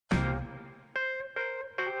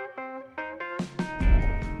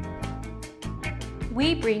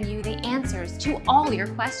we bring you the answers to all your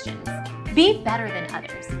questions. Be better than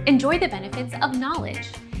others. Enjoy the benefits of knowledge.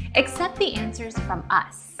 Accept the answers from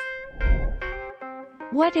us.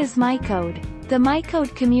 What is MyCode? The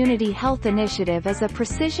MyCode Community Health Initiative is a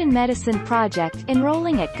precision medicine project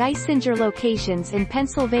enrolling at Geisinger locations in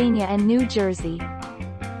Pennsylvania and New Jersey.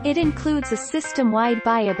 It includes a system-wide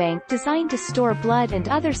biobank designed to store blood and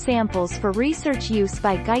other samples for research use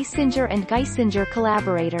by Geisinger and Geisinger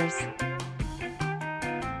collaborators.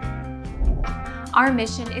 Our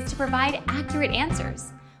mission is to provide accurate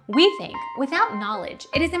answers. We think without knowledge,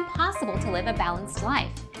 it is impossible to live a balanced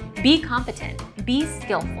life. Be competent, be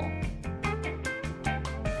skillful.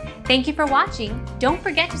 Thank you for watching. Don't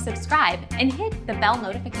forget to subscribe and hit the bell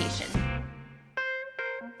notification.